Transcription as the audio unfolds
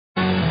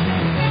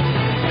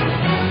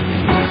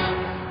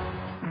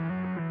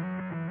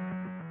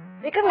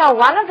Vikram, now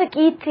one of the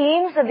key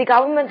themes that the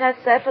government has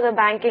set for the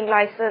banking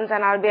license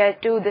and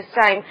RBI too this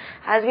time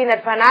has been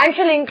that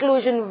financial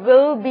inclusion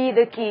will be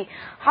the key.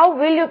 How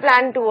will you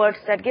plan towards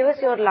that? Give us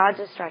your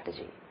larger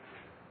strategy.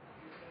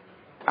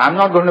 I'm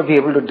not going to be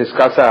able to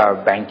discuss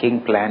our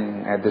banking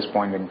plan at this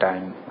point in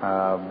time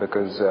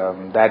because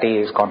that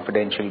A is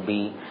confidential,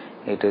 B,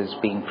 it is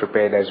being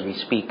prepared as we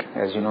speak.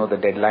 As you know, the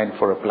deadline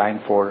for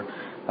applying for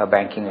a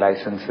banking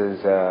license is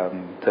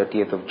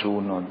 30th of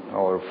June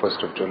or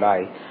 1st of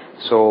July.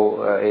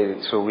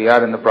 So we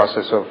are in the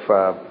process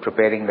of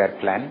preparing that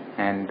plan,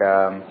 and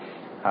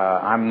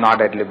I'm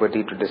not at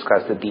liberty to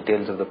discuss the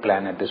details of the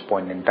plan at this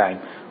point in time.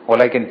 All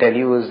I can tell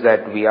you is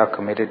that we are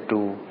committed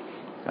to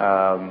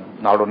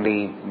not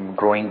only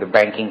growing the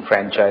banking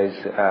franchise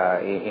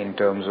in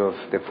terms of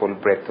the full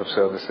breadth of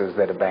services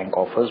that a bank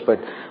offers, but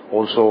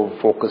also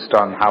focused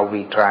on how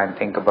we try and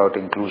think about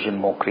inclusion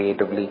more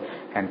creatively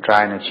and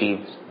try and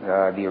achieve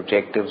the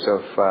objectives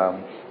of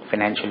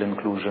financial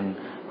inclusion,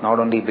 not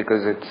only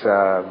because it's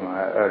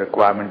a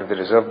requirement of the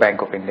Reserve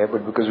Bank of India,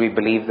 but because we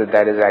believe that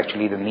that is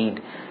actually the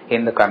need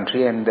in the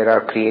country, and there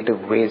are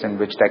creative ways in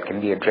which that can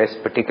be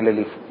addressed,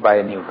 particularly by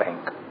a new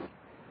bank.